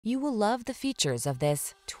You will love the features of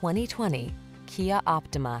this 2020 Kia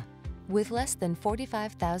Optima. With less than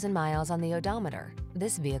 45,000 miles on the odometer,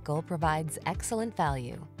 this vehicle provides excellent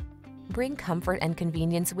value. Bring comfort and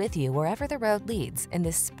convenience with you wherever the road leads in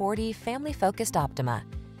this sporty, family-focused Optima.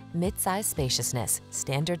 Mid-size spaciousness,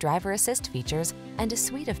 standard driver assist features, and a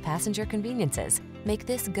suite of passenger conveniences make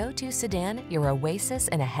this go-to sedan your oasis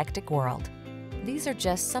in a hectic world. These are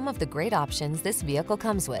just some of the great options this vehicle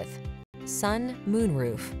comes with: sun,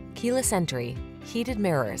 moonroof, keyless entry, heated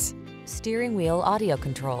mirrors, steering wheel audio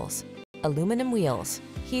controls, aluminum wheels,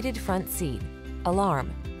 heated front seat,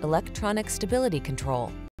 alarm, electronic stability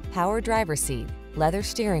control, power driver seat, leather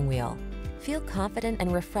steering wheel. Feel confident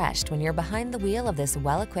and refreshed when you're behind the wheel of this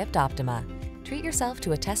well-equipped Optima. Treat yourself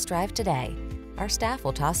to a test drive today. Our staff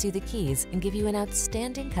will toss you the keys and give you an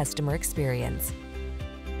outstanding customer experience.